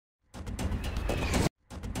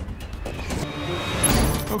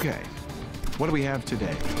Okay, what do we have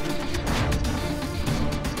today?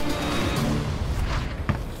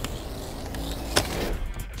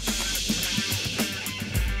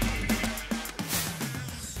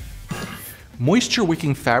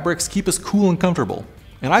 Moisture-wicking fabrics keep us cool and comfortable,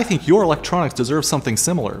 and I think your electronics deserve something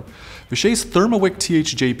similar. Vishay's ThermaWick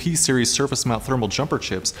THJP series surface mount thermal jumper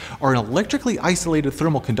chips are an electrically isolated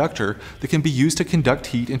thermal conductor that can be used to conduct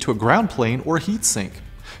heat into a ground plane or heat sink,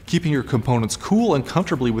 keeping your components cool and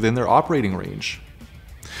comfortably within their operating range.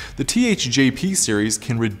 The THJP series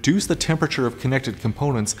can reduce the temperature of connected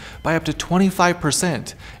components by up to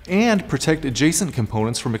 25% and protect adjacent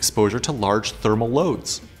components from exposure to large thermal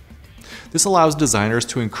loads. This allows designers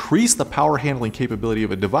to increase the power handling capability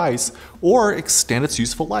of a device or extend its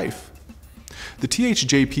useful life. The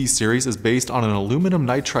THJP series is based on an aluminum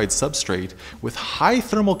nitride substrate with high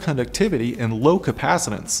thermal conductivity and low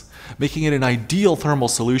capacitance, making it an ideal thermal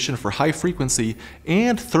solution for high frequency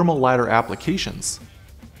and thermal ladder applications.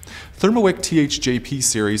 ThermaWick THJP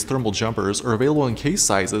series thermal jumpers are available in case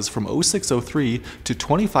sizes from 0603 to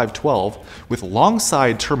 2512 with long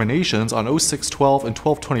side terminations on 0612 and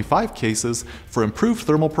 1225 cases for improved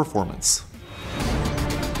thermal performance.